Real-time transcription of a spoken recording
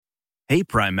Hey,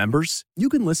 Prime members, you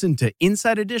can listen to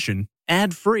Inside Edition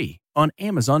ad-free on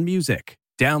Amazon Music.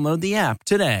 Download the app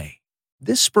today.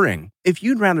 This spring, if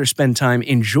you'd rather spend time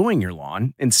enjoying your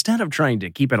lawn instead of trying to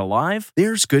keep it alive,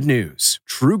 there's good news.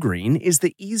 TruGreen is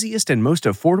the easiest and most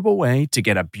affordable way to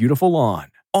get a beautiful lawn.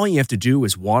 All you have to do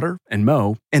is water and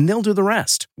mow, and they'll do the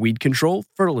rest. Weed control,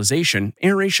 fertilization,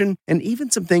 aeration, and even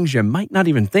some things you might not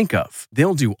even think of.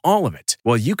 They'll do all of it,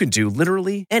 while you can do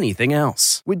literally anything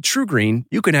else. With TruGreen,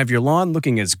 you can have your lawn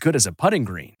looking as good as a putting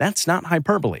green. That's not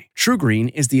hyperbole.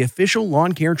 TruGreen is the official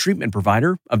lawn care treatment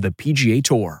provider of the PGA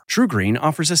Tour. TruGreen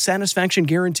offers a satisfaction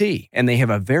guarantee, and they have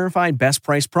a verified best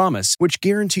price promise, which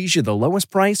guarantees you the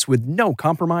lowest price with no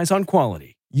compromise on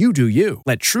quality. You do you.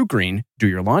 Let TruGreen do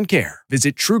your lawn care.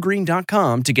 Visit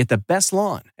TruGreen.com to get the best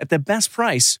lawn at the best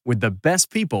price with the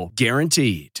best people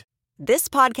guaranteed. This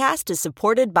podcast is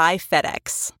supported by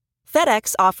FedEx.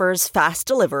 FedEx offers fast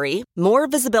delivery, more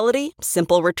visibility,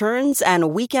 simple returns,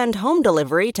 and weekend home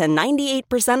delivery to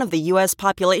 98% of the U.S.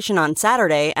 population on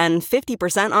Saturday and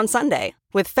 50% on Sunday.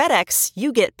 With FedEx,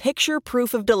 you get picture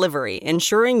proof of delivery,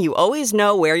 ensuring you always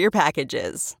know where your package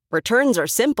is. Returns are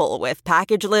simple with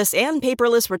packageless and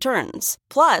paperless returns.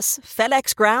 Plus,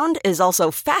 FedEx Ground is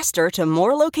also faster to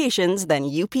more locations than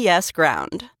UPS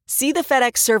Ground. See the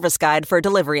FedEx service guide for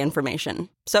delivery information.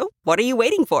 So, what are you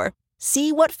waiting for?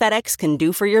 See what FedEx can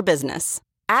do for your business.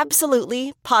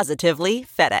 Absolutely, positively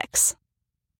FedEx.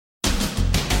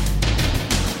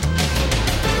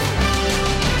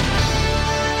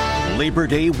 Labor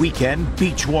Day weekend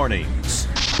beach warnings.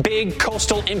 Big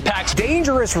coastal impacts,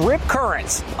 dangerous rip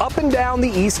currents up and down the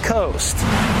East Coast.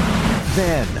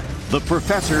 Then, the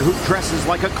professor who dresses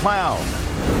like a clown.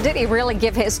 Did he really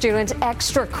give his students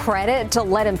extra credit to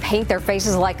let him paint their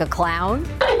faces like a clown?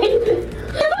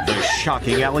 The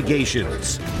shocking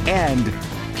allegations. And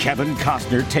Kevin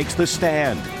Costner takes the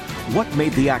stand. What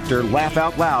made the actor laugh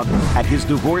out loud at his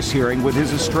divorce hearing with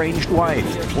his estranged wife?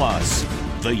 Plus,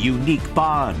 the unique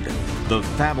bond. The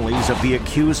families of the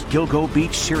accused Gilgo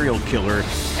Beach serial killer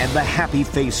and the Happy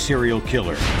Face serial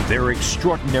killer. Their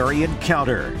extraordinary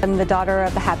encounter. I'm the daughter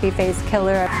of the Happy Face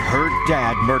killer. Her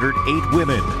dad murdered 8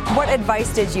 women. What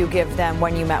advice did you give them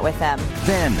when you met with them?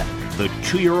 Then, the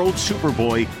 2-year-old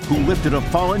Superboy who lifted a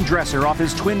fallen dresser off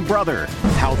his twin brother.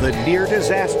 How the near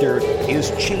disaster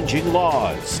is changing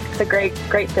laws. It's a great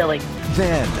feeling.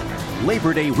 Then,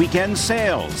 Labor Day weekend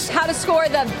sales. How to score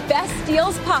the best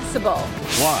deals possible.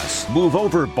 Plus, move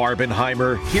over,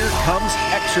 Barbenheimer. Here comes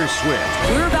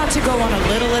Exorcist. We're about to go on a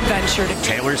little adventure.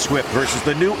 Taylor Swift versus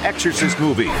the new Exorcist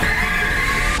movie.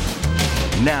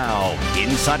 Now,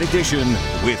 Inside Edition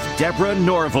with Deborah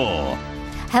Norville.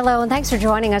 Hello, and thanks for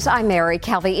joining us. I'm Mary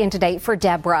Calvi, in to date for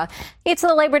Deborah. It's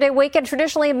the Labor Day weekend.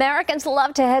 Traditionally, Americans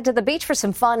love to head to the beach for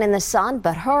some fun in the sun,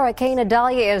 but Hurricane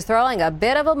Idalia is throwing a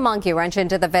bit of a monkey wrench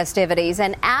into the festivities.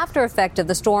 An after effect of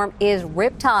the storm is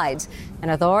riptides,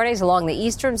 and authorities along the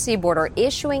eastern seaboard are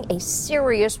issuing a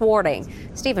serious warning.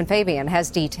 Stephen Fabian has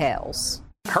details.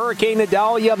 Hurricane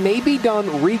Idalia may be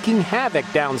done wreaking havoc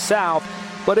down south,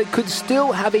 but it could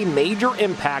still have a major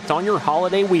impact on your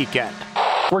holiday weekend.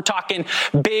 We're talking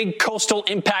big coastal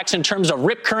impacts in terms of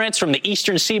rip currents from the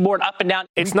eastern seaboard up and down.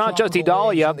 It's not just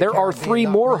Idalia. There are 3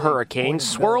 more hurricanes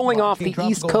swirling off the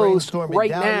east coast right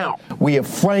now. We have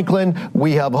Franklin,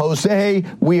 we have Jose,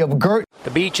 we have Gert.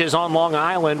 The beaches on Long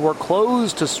Island were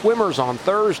closed to swimmers on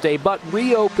Thursday, but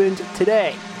reopened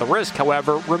today. The risk,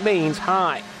 however, remains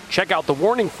high. Check out the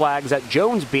warning flags at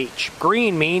Jones Beach.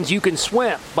 Green means you can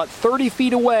swim, but 30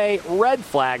 feet away, red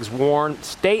flags warn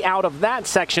stay out of that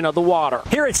section of the water.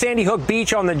 Here at Sandy Hook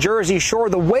Beach on the Jersey Shore,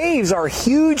 the waves are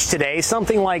huge today,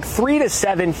 something like 3 to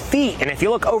 7 feet. And if you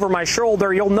look over my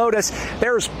shoulder, you'll notice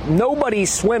there's nobody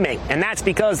swimming. And that's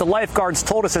because the lifeguards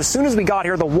told us as soon as we got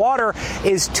here, the water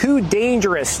is too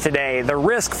dangerous today. The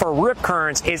risk for rip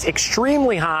currents is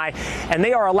extremely high, and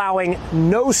they are allowing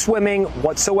no swimming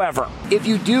whatsoever. If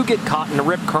you do get caught in a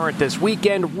rip current this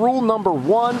weekend, rule number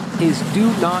 1 is do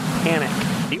not panic.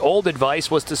 The old advice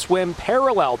was to swim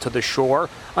parallel to the shore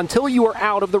until you are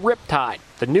out of the riptide.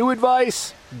 The new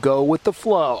advice, go with the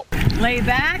flow. Lay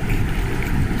back,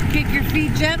 kick your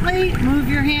feet gently, move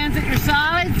your hands at your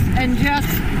sides, and just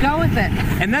go with it.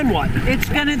 And then what? It's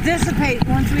going to dissipate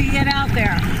once we get out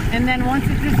there. And then once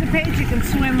it dissipates, you can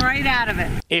swim right out of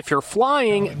it. If you're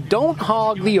flying, don't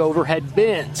hog the overhead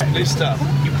bins. Hey, stop.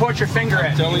 You caught your finger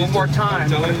at me one more time.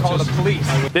 I'm going to call the police.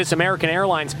 This American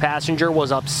Airlines passenger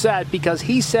was upset because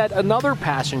he said another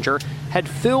passenger had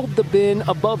filled the bin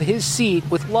above his seat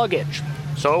with luggage.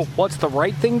 So what's the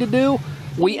right thing to do?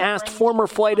 We asked former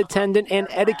flight attendant and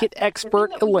etiquette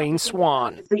expert Elaine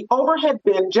Swan. The overhead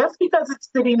bin, just because it's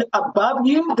sitting above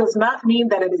you, does not mean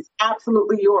that it is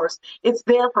absolutely yours. It's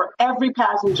there for every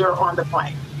passenger on the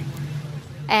plane.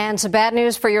 And some bad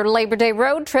news for your Labor Day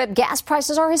road trip. Gas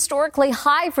prices are historically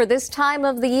high for this time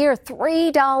of the year,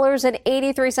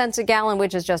 $3.83 a gallon,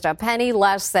 which is just a penny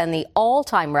less than the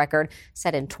all-time record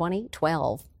set in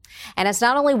 2012. And it's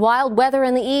not only wild weather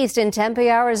in the east. In Tempe,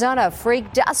 Arizona, a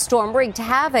freak dust storm wreaked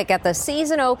havoc at the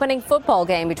season-opening football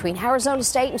game between Arizona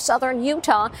State and Southern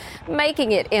Utah,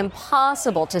 making it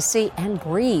impossible to see and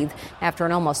breathe. After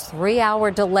an almost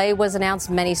 3-hour delay was announced,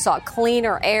 many sought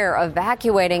cleaner air,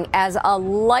 evacuating as a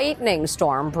lightning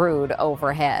storm brewed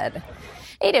overhead.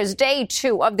 It is day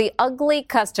 2 of the ugly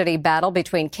custody battle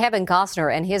between Kevin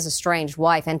Costner and his estranged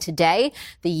wife. And today,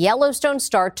 the Yellowstone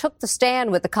star took the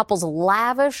stand with the couple's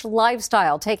lavish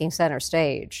lifestyle taking center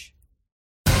stage.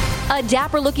 A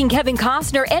dapper-looking Kevin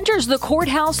Costner enters the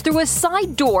courthouse through a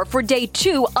side door for day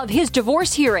 2 of his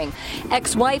divorce hearing.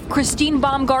 Ex-wife Christine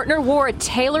Baumgartner wore a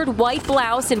tailored white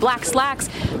blouse and black slacks,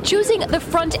 choosing the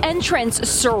front entrance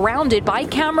surrounded by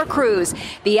camera crews.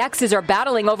 The exes are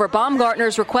battling over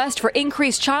Baumgartner's request for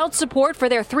increased child support for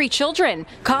their 3 children.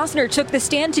 Costner took the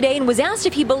stand today and was asked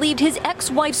if he believed his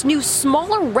ex-wife's new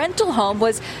smaller rental home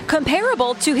was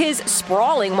comparable to his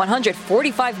sprawling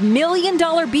 $145 million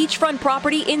beachfront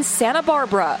property in Santa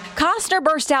Barbara. Costner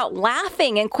burst out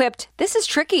laughing and quipped, "This is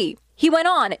tricky." He went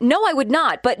on, "No, I would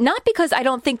not, but not because I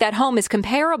don't think that home is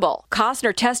comparable."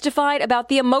 Costner testified about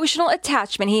the emotional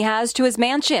attachment he has to his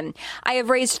mansion. "I have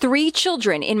raised 3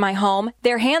 children in my home.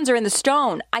 Their hands are in the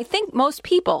stone. I think most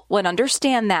people would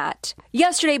understand that."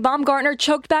 Yesterday, Baumgartner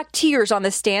choked back tears on the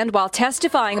stand while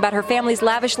testifying about her family's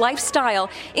lavish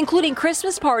lifestyle, including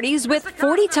Christmas parties with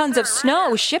 40 tons of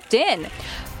snow shipped in.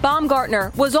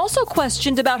 Baumgartner was also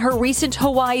questioned about her recent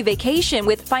Hawaii vacation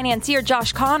with financier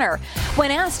Josh Connor. When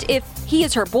asked if he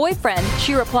is her boyfriend,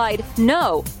 she replied,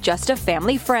 "No, just a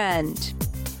family friend."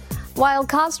 While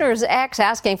Costner's ex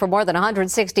asking for more than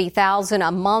 $160,000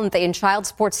 a month in child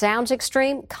support sounds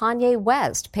extreme, Kanye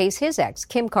West pays his ex,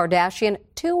 Kim Kardashian,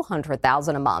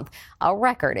 $200,000 a month, a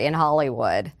record in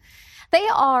Hollywood. They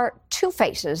are two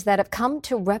faces that have come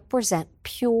to represent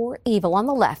pure evil. On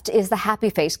the left is the happy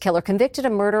face killer convicted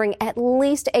of murdering at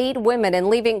least 8 women and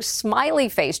leaving smiley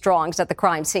face drawings at the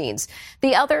crime scenes.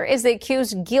 The other is the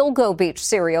accused Gilgo Beach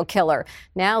serial killer.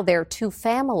 Now their 2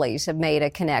 families have made a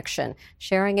connection,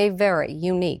 sharing a very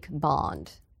unique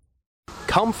bond.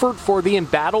 Comfort for the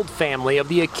embattled family of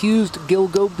the accused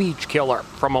Gilgo Beach killer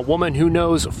from a woman who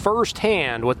knows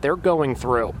firsthand what they're going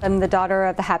through. I'm the daughter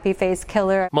of the happy face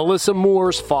killer. Melissa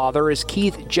Moore's father is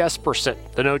Keith Jesperson,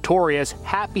 the notorious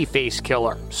happy face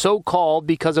killer, so called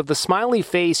because of the smiley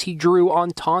face he drew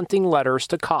on taunting letters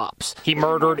to cops. He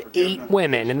murdered 8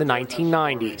 women in the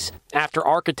 1990s. After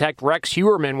architect Rex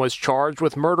Heuermann was charged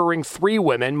with murdering 3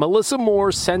 women, Melissa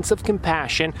Moore's sense of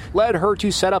compassion led her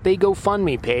to set up a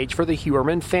GoFundMe page for the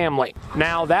Heuermann family.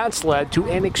 Now that's led to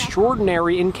an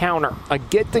extraordinary encounter, a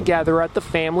get-together at the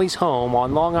family's home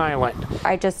on Long Island.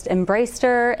 I just embraced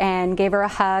her and gave her a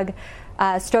hug,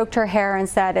 stroked her hair and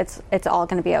said, it's all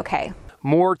going to be okay.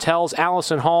 Moore tells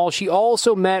Allison Hall she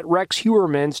also met Rex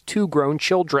Heuermann's 2 grown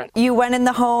children. You went in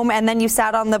the home and then you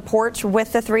sat on the porch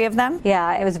with the 3 of them?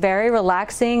 Yeah, it was very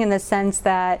relaxing in the sense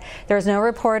that there's no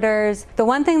reporters. The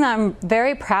one thing that I'm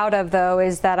very proud of, though,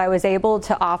 is that I was able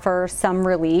to offer some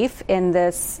relief in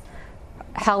this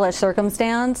hellish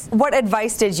circumstance. What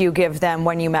advice did you give them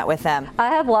when you met with them? I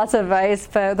have lots of advice,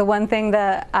 but the one thing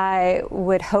that I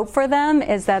would hope for them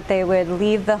is that they would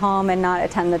leave the home and not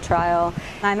attend the trial.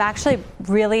 I'm actually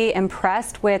really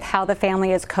impressed with how the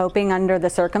family is coping under the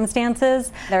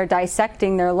circumstances. They're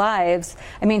dissecting their lives.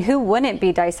 I mean, who wouldn't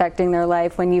be dissecting their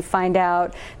life when you find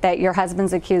out that your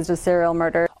husband's accused of serial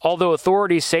murder? Although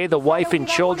authorities say the wife and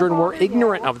children were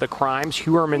ignorant of the crimes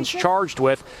Heuermann's charged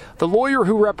with, the lawyer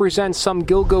who represents some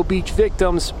Gilgo Beach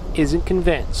victims isn't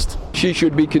convinced. She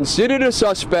should be considered a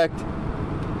suspect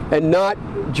and not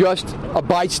just a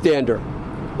bystander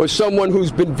or someone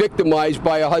who's been victimized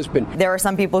by a husband. There are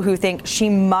some people who think she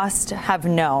must have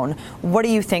known. What do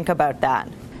you think about that?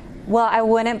 Well, I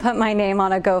wouldn't put my name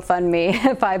on a GoFundMe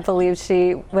if I believed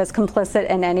she was complicit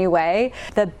in any way.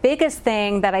 The biggest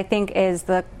thing that I think is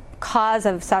the cause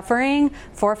of suffering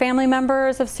for family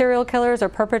members of serial killers or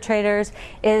perpetrators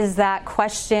is that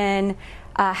question,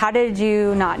 how did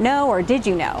you not know, or did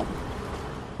you know?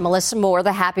 Melissa Moore,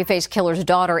 the happy face killer's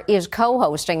daughter, is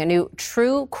co-hosting a new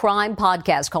true crime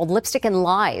podcast called Lipstick and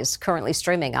Lies, currently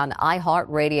streaming on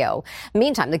iHeartRadio.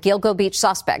 Meantime, the Gilgo Beach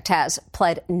suspect has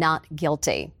pled not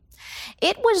guilty.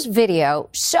 It was video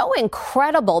so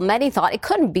incredible, many thought it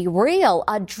couldn't be real.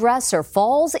 A dresser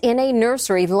falls in a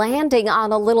nursery, landing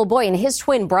on a little boy, and his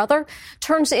twin brother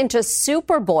turns into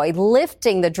Superboy,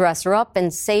 lifting the dresser up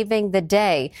and saving the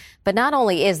day. But not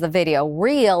only is the video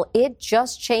real, it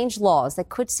just changed laws that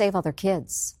could save other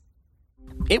kids.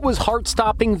 It was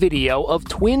heart-stopping video of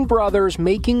twin brothers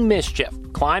making mischief,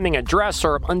 climbing a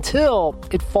dresser until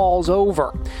it falls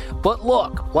over. But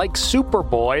look, like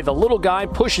Superboy, the little guy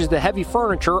pushes the heavy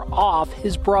furniture off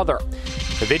his brother.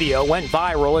 The video went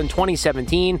viral in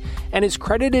 2017 and is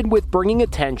credited with bringing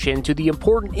attention to the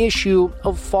important issue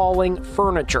of falling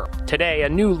furniture. Today, a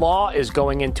new law is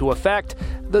going into effect,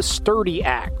 the Sturdy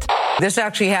Act. This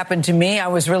actually happened to me. I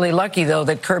was really lucky, though,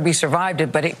 that Kirby survived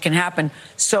it, but it can happen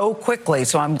so quickly.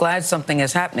 So I'm glad something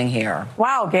is happening here.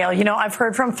 Wow, Gail. You know, I've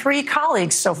heard from 3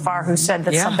 colleagues so far who said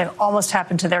that something almost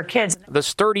happened to their kids. The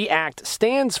Sturdy Act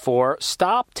stands for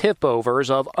Stop Tip-Overs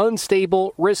of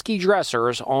Unstable, Risky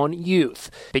Dressers on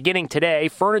Youth. Beginning today,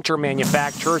 furniture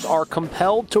manufacturers are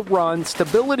compelled to run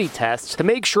stability tests to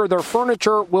make sure their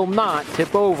furniture will not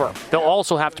tip over. They'll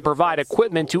also have to provide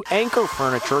equipment to anchor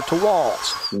furniture to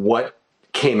walls. What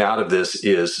came out of this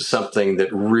is something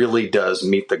that really does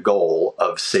meet the goal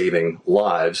of saving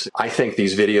lives. I think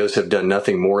these videos have done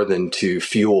nothing more than to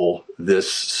fuel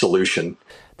this solution.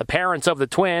 The parents of the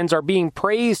twins are being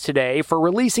praised today for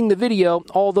releasing the video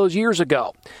all those years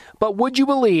ago. But would you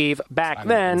believe, back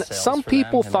then, some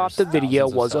people thought the video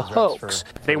was a hoax.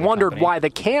 They wondered why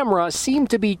the camera seemed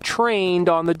to be trained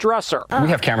on the dresser. We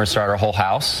have cameras throughout our whole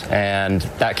house, and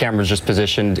that camera is just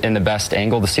positioned in the best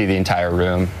angle to see the entire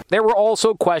room. There were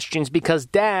also questions because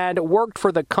Dad worked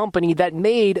for the company that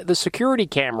made the security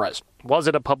cameras. Was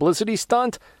it a publicity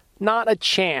stunt? Not a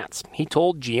chance, he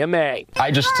told GMA.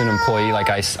 I'm just an employee,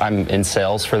 I'm in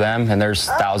sales for them, and there's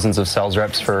thousands of sales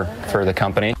reps for the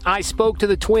company. I spoke to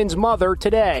the twins' mother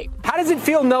today. How does it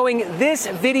feel knowing this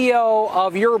video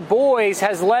of your boys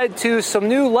has led to some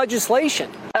new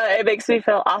legislation? It makes me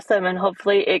feel awesome, and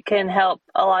hopefully it can help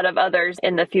a lot of others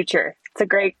in the future. It's a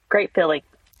great feeling.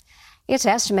 It's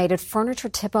estimated furniture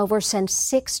tip-overs send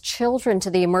 6 children to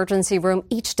the emergency room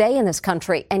each day in this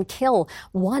country and kill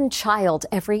 1 child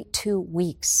every 2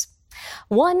 weeks.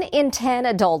 1 in 10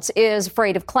 adults is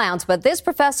afraid of clowns, but this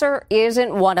professor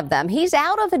isn't one of them. He's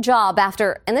out of a job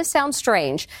after, and this sounds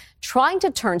strange, trying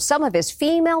to turn some of his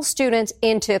female students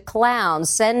into clowns,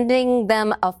 sending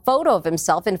them a photo of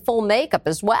himself in full makeup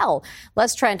as well.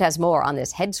 Les Trent has more on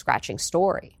this head-scratching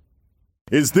story.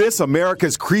 Is this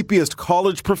America's creepiest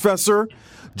college professor?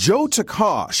 Joe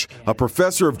Takosh, a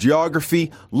professor of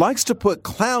geography, likes to put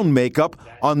clown makeup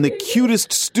on the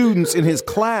cutest students in his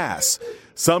class.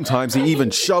 Sometimes he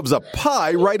even shoves a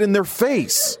pie right in their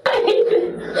face.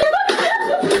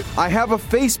 I have a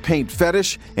face paint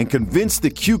fetish and convince the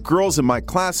cute girls in my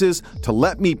classes to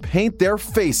let me paint their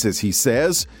faces, he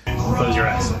says. Close your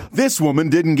eyes. This woman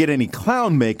didn't get any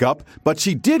clown makeup, but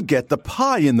she did get the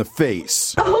pie in the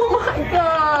face. Oh my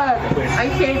God! I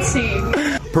can't see.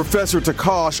 Professor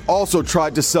Takosh also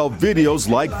tried to sell videos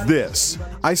like this.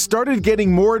 I started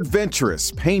getting more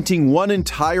adventurous, painting one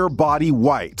entire body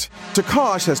white.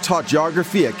 Takosh has taught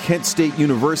geography at Kent State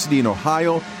University in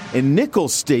Ohio and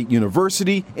Nichols State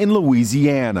University in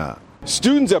Louisiana.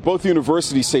 Students at both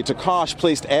universities say Takosh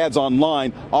placed ads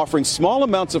online offering small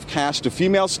amounts of cash to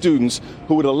female students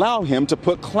who would allow him to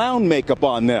put clown makeup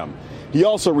on them. He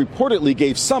also reportedly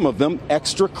gave some of them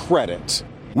extra credit.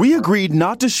 We agreed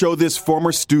not to show this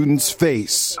former student's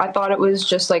face. I thought it was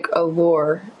just like a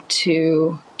lure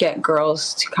to get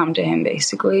girls to come to him,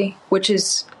 basically, which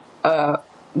is a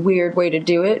weird way to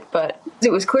do it, but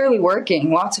it was clearly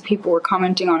working. Lots of people were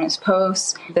commenting on his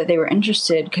posts that they were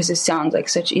interested because it sounds like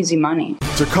such easy money.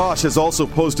 Takosh has also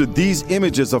posted these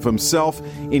images of himself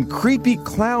in creepy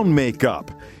clown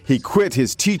makeup. He quit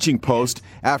his teaching post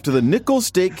after the Nichols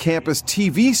State campus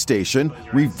TV station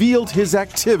revealed his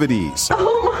activities.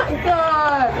 Oh my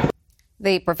God!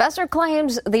 The professor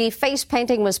claims the face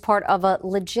painting was part of a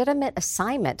legitimate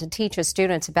assignment to teach his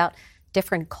students about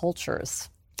different cultures.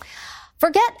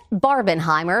 Forget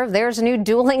Barbenheimer. There's a new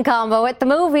dueling combo at the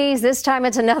movies. This time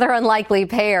it's another unlikely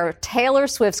pair. Taylor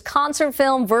Swift's concert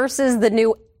film versus the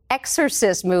new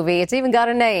Exorcist movie. It's even got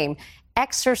a name,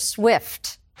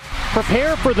 Exor-Swift.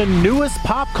 Prepare for the newest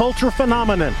pop culture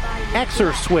phenomenon,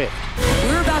 Exor-Swift.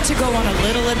 We're about to go on a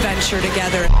little adventure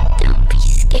together. Don't be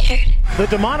scared. scared. The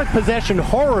demonic possession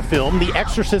horror film, The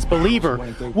Exorcist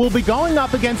Believer, will be going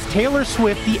up against Taylor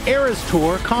Swift, The Eras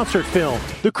Tour concert film.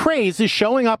 The craze is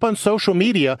showing up on social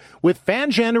media with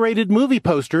fan-generated movie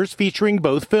posters featuring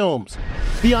both films.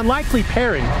 The unlikely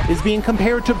pairing is being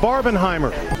compared to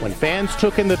Barbenheimer, when fans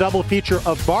took in the double feature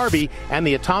of Barbie and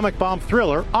the atomic bomb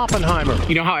thriller Oppenheimer.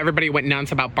 You know how everybody went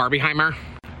nuts about Barbieheimer?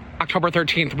 October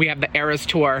 13th, we have the Eras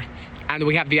Tour, and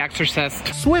we have The Exorcist.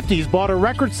 Swifties bought a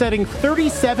record-setting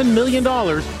 $37 million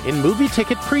in movie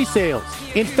ticket pre-sales.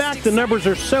 In fact, the numbers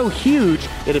are so huge,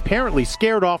 it apparently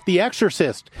scared off The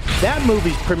Exorcist. That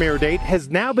movie's premiere date has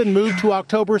now been moved to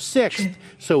October 6th,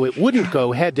 so it wouldn't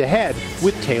go head-to-head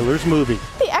with Taylor's movie.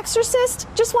 The Exorcist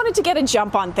just wanted to get a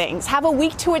jump on things, have a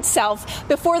week to itself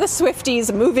before the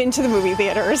Swifties move into the movie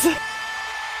theaters.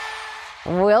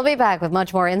 We'll be back with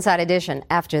much more Inside Edition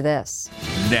after this.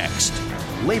 Next,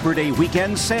 Labor Day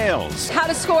weekend sales. How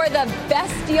to score the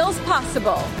best deals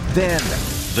possible. Then,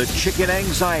 the chicken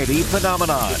anxiety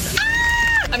phenomenon.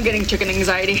 I'm getting chicken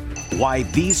anxiety. Why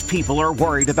these people are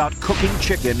worried about cooking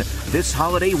chicken this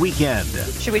holiday weekend.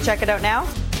 Should we check it out now?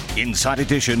 Inside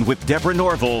Edition with Deborah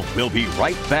Norville. We'll be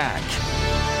right back.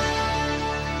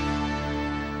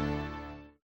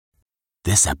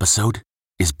 This episode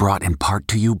is brought in part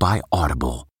to you by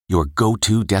Audible, your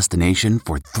go-to destination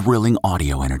for thrilling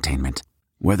audio entertainment.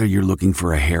 Whether you're looking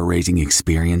for a hair-raising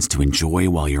experience to enjoy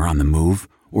while you're on the move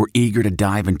or eager to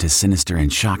dive into sinister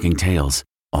and shocking tales,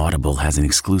 Audible has an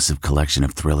exclusive collection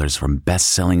of thrillers from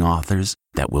best-selling authors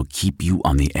that will keep you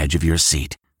on the edge of your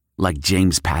seat. Like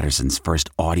James Patterson's first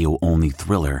audio-only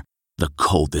thriller, The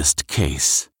Coldest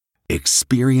Case.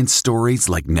 Experience stories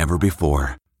like never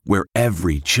before, where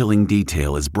every chilling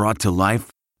detail is brought to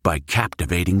life by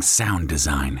captivating sound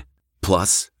design.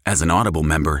 Plus, as an Audible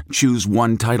member, choose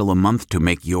one title a month to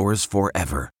make yours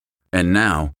forever. And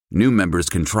now, new members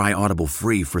can try Audible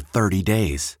free for 30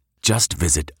 days. Just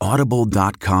visit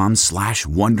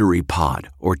audible.com/WonderyPod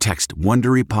or text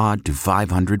WonderyPod to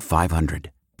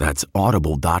 500-500. That's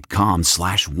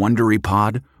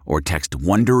audible.com/WonderyPod or text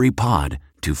WonderyPod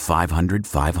to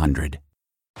 500-500.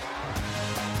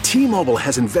 T-Mobile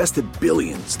has invested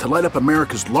billions to light up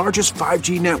America's largest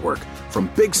 5G network, from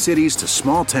big cities to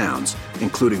small towns,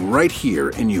 including right here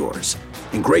in yours.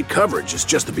 And great coverage is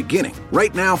just the beginning.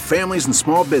 Right now, families and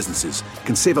small businesses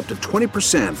can save up to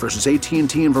 20% versus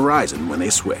AT&T and Verizon when they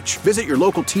switch. Visit your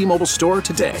local T-Mobile store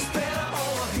today.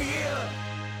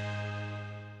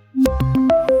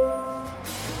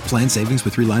 Plan savings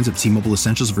with 3 lines of T-Mobile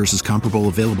Essentials versus comparable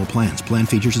available plans. Plan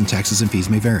features and taxes and fees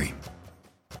may vary.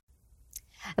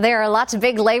 There are lots of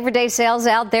big Labor Day sales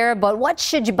out there, but what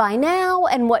should you buy now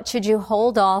and what should you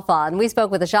hold off on? We spoke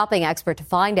with a shopping expert to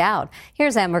find out.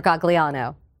 Here's Amber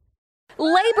Gagliano.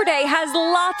 Labor Day has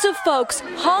lots of folks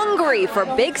hungry for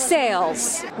big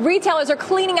sales. Retailers are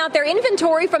cleaning out their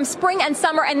inventory from spring and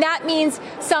summer, and that means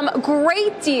some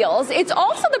great deals. It's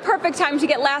also the perfect time to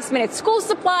get last-minute school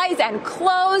supplies and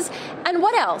clothes. And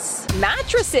what else?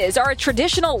 Mattresses are a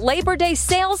traditional Labor Day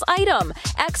sales item.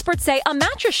 Experts say a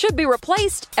mattress should be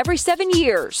replaced every 7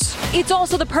 years. It's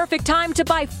also the perfect time to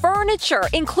buy furniture,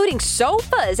 including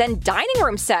sofas and dining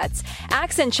room sets,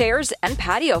 accent chairs, and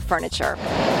patio furniture.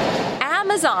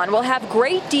 Amazon will have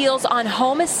great deals on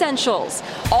home essentials.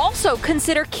 Also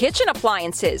consider kitchen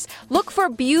appliances. Look for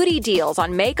beauty deals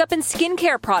on makeup and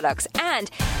skincare products.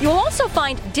 And you'll also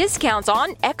find discounts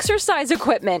on exercise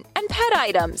equipment and pet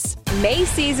items.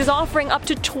 Macy's is offering up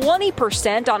to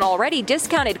 20% on already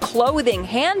discounted clothing,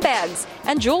 handbags,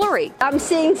 and jewelry. I'm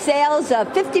seeing sales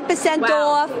of 50%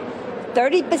 off,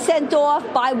 30% off,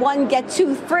 buy one, get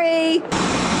two free.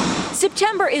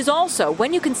 September is also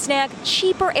when you can snag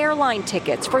cheaper airline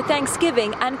tickets for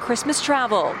Thanksgiving and Christmas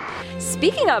travel.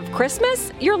 Speaking of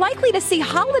Christmas, you're likely to see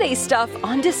holiday stuff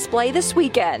on display this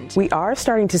weekend. We are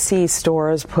starting to see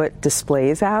stores put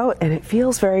displays out, and it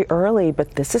feels very early,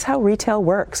 but this is how retail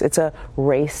works. It's a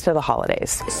race to the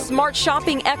holidays. Smart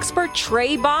shopping expert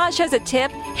Trey Bosch has a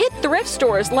tip. Hit thrift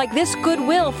stores like this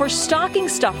Goodwill for stocking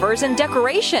stuffers and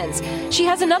decorations. She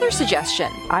has another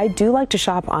suggestion. I do like to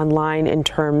shop online in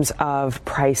terms of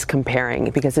price comparing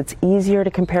because it's easier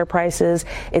to compare prices.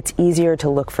 It's easier to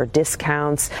look for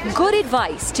discounts. Good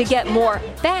advice to get more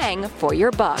bang for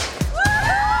your buck.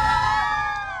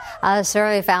 A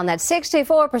survey found that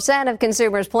 64% of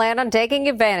consumers plan on taking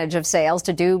advantage of sales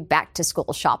to do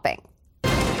back-to-school shopping.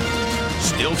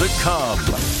 Still to come,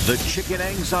 the chicken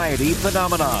anxiety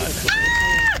phenomenon.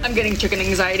 I'm getting chicken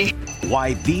anxiety.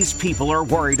 Why these people are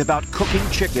worried about cooking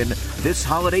chicken this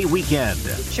holiday weekend.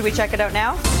 Should we check it out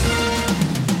now?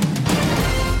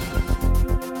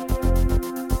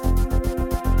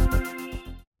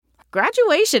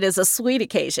 Graduation is a sweet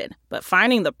occasion, but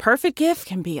finding the perfect gift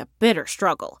can be a bitter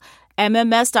struggle.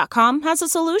 MMS.com has a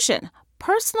solution.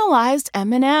 Personalized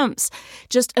M&Ms.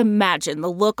 Just imagine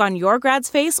the look on your grad's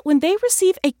face when they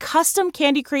receive a custom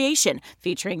candy creation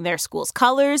featuring their school's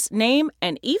colors, name,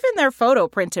 and even their photo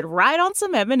printed right on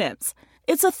some M&Ms.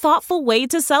 It's a thoughtful way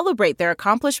to celebrate their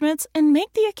accomplishments and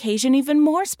make the occasion even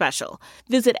more special.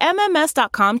 Visit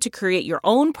MMS.com to create your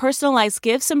own personalized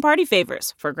gifts and party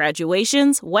favors for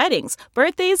graduations, weddings,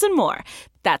 birthdays, and more.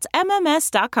 That's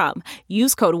MMS.com.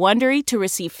 Use code WONDERY to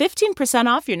receive 15%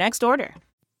 off your next order.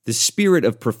 The spirit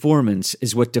of performance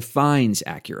is what defines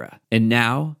Acura. And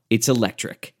now, it's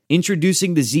electric.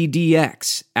 Introducing the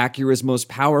ZDX, Acura's most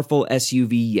powerful SUV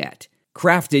yet.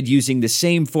 Crafted using the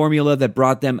same formula that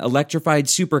brought them electrified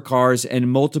supercars and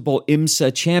multiple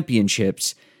IMSA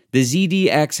championships, the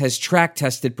ZDX has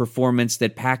track-tested performance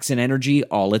that packs an energy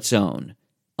all its own.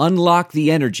 Unlock the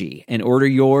energy and order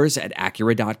yours at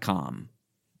Acura.com.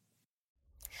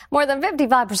 More than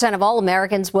 55% of all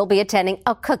Americans will be attending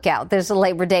a cookout this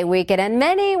Labor Day weekend, and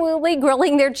many will be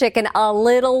grilling their chicken a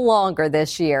little longer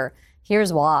this year.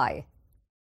 Here's why.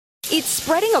 It's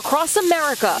spreading across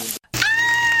America.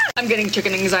 I'm getting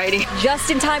chicken anxiety.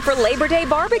 Just in time for Labor Day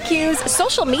barbecues,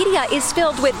 social media is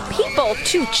filled with people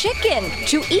to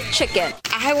eat chicken.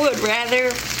 I would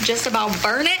rather just about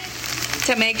burn it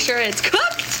to make sure it's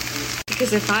cooked.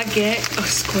 Because if I get a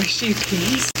squishy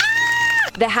piece...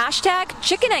 The hashtag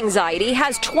chicken anxiety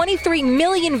has 23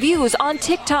 million views on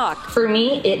TikTok. For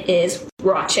me, it is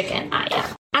raw chicken. I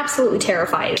am absolutely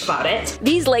terrified about it.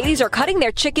 These ladies are cutting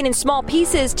their chicken in small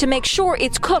pieces to make sure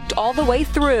it's cooked all the way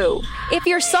through. If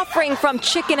you're suffering from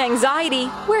chicken anxiety,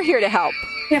 we're here to help.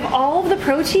 We have all of the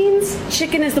proteins.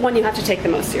 Chicken is the one you have to take the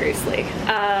most seriously. You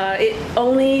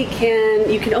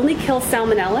can only kill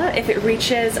salmonella if it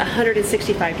reaches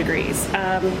 165 degrees.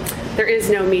 There is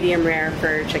no medium rare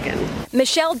for chicken.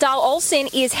 Michelle Dahl-Olsen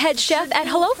is head chef at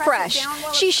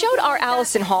HelloFresh. She showed our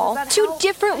Allison Hall 2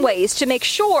 different ways to make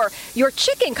sure your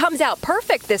chicken comes out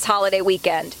perfect this holiday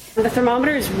weekend. The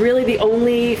thermometer is really the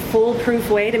only foolproof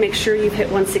way to make sure you've hit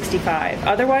 165.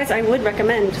 Otherwise, I would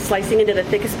recommend slicing into the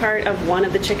thickest part of one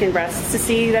of the chicken breasts to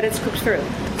see that it's cooked through.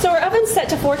 So our oven's set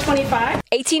to 425.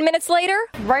 18 minutes later,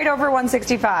 right over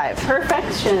 165.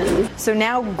 Perfection. So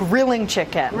now grilling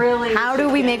chicken. How do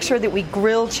we make sure that we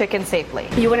grill chicken safely?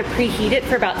 You want to preheat it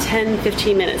for about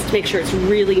 10-15 minutes to make sure it's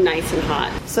really nice and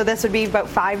hot. So this would be about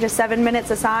 5 to 7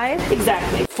 minutes aside?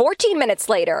 Exactly. 14 minutes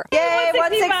later. Yay,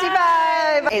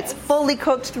 165! It's fully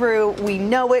cooked through. We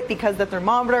know it because the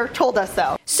thermometer told us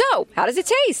so. So, how does it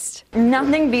taste?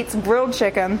 Nothing beats grilled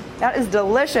chicken. That is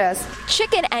delicious.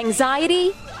 Chicken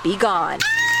anxiety, be gone.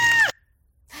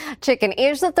 Chicken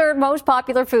is the third most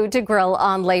popular food to grill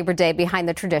on Labor Day behind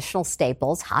the traditional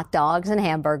staples, hot dogs and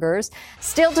hamburgers.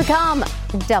 Still to come,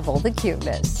 double the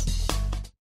cuteness.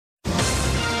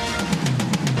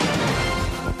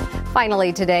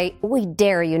 Finally today, we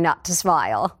dare you not to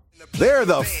smile. They're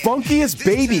the funkiest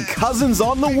baby cousins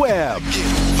on the web.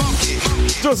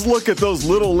 Just look at those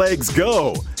little legs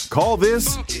go. Call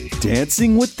this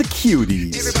Dancing with the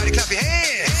Cuties. Everybody clap your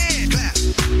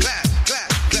hands.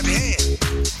 Clap your hands.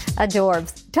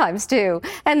 Adorbs ×2.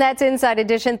 And that's Inside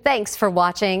Edition. Thanks for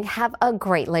watching. Have a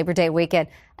great Labor Day weekend,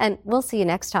 and we'll see you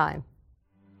next time.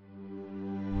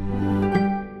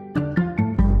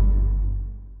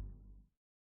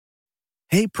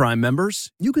 Hey, Prime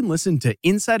members, you can listen to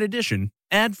Inside Edition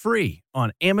ad-free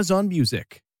on Amazon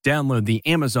Music. Download the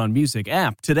Amazon Music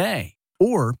app today.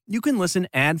 Or you can listen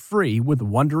ad-free with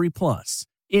Wondery Plus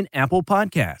in Apple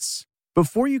Podcasts.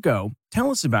 Before you go,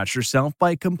 tell us about yourself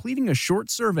by completing a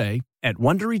short survey at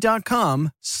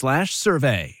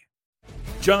Wondery.com/survey.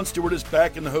 Jon Stewart is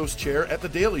back in the host chair at The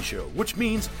Daily Show, which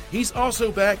means he's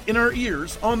also back in our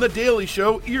ears on The Daily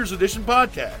Show Ears Edition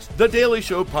podcast. The Daily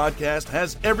Show podcast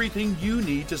has everything you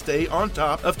need to stay on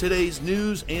top of today's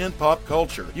news and pop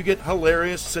culture. You get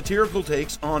hilarious, satirical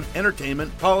takes on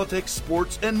entertainment, politics,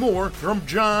 sports, and more from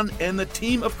Jon and the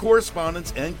team of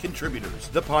correspondents and contributors.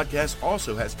 The podcast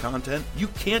also has content you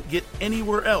can't get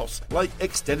anywhere else, like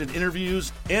extended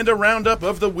interviews and a roundup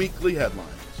of the weekly headlines.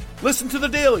 Listen to The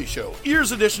Daily Show,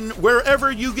 Ears Edition,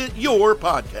 wherever you get your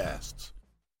podcasts.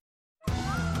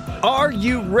 Are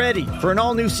you ready for an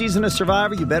all-new season of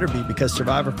Survivor? You better be, because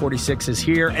Survivor 46 is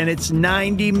here, and it's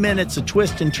 90 minutes of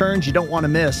twists and turns you don't want to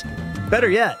miss. Better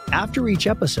yet, after each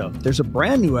episode, there's a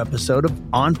brand new episode of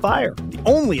On Fire, the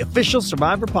only official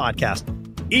Survivor podcast.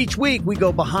 Each week, we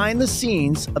go behind the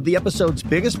scenes of the episode's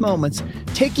biggest moments,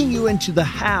 taking you into the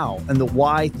how and the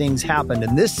why things happened.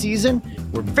 And this season,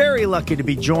 we're very lucky to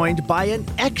be joined by an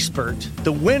expert,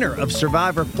 the winner of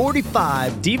Survivor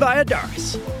 45, Dee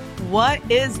Valladares.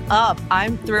 What is up?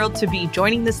 I'm thrilled to be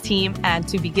joining this team and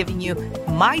to be giving you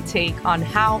my take on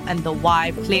how and the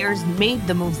why players made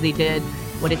the moves they did,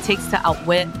 what it takes to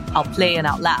outwit, outplay, and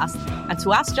outlast, and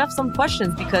to ask Jeff some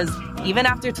questions because even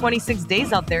after 26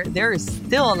 days out there is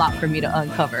still a lot for me to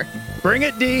uncover. Bring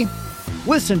it, D.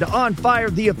 Listen to On Fire,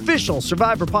 the official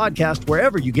Survivor podcast,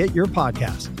 wherever you get your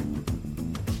podcasts.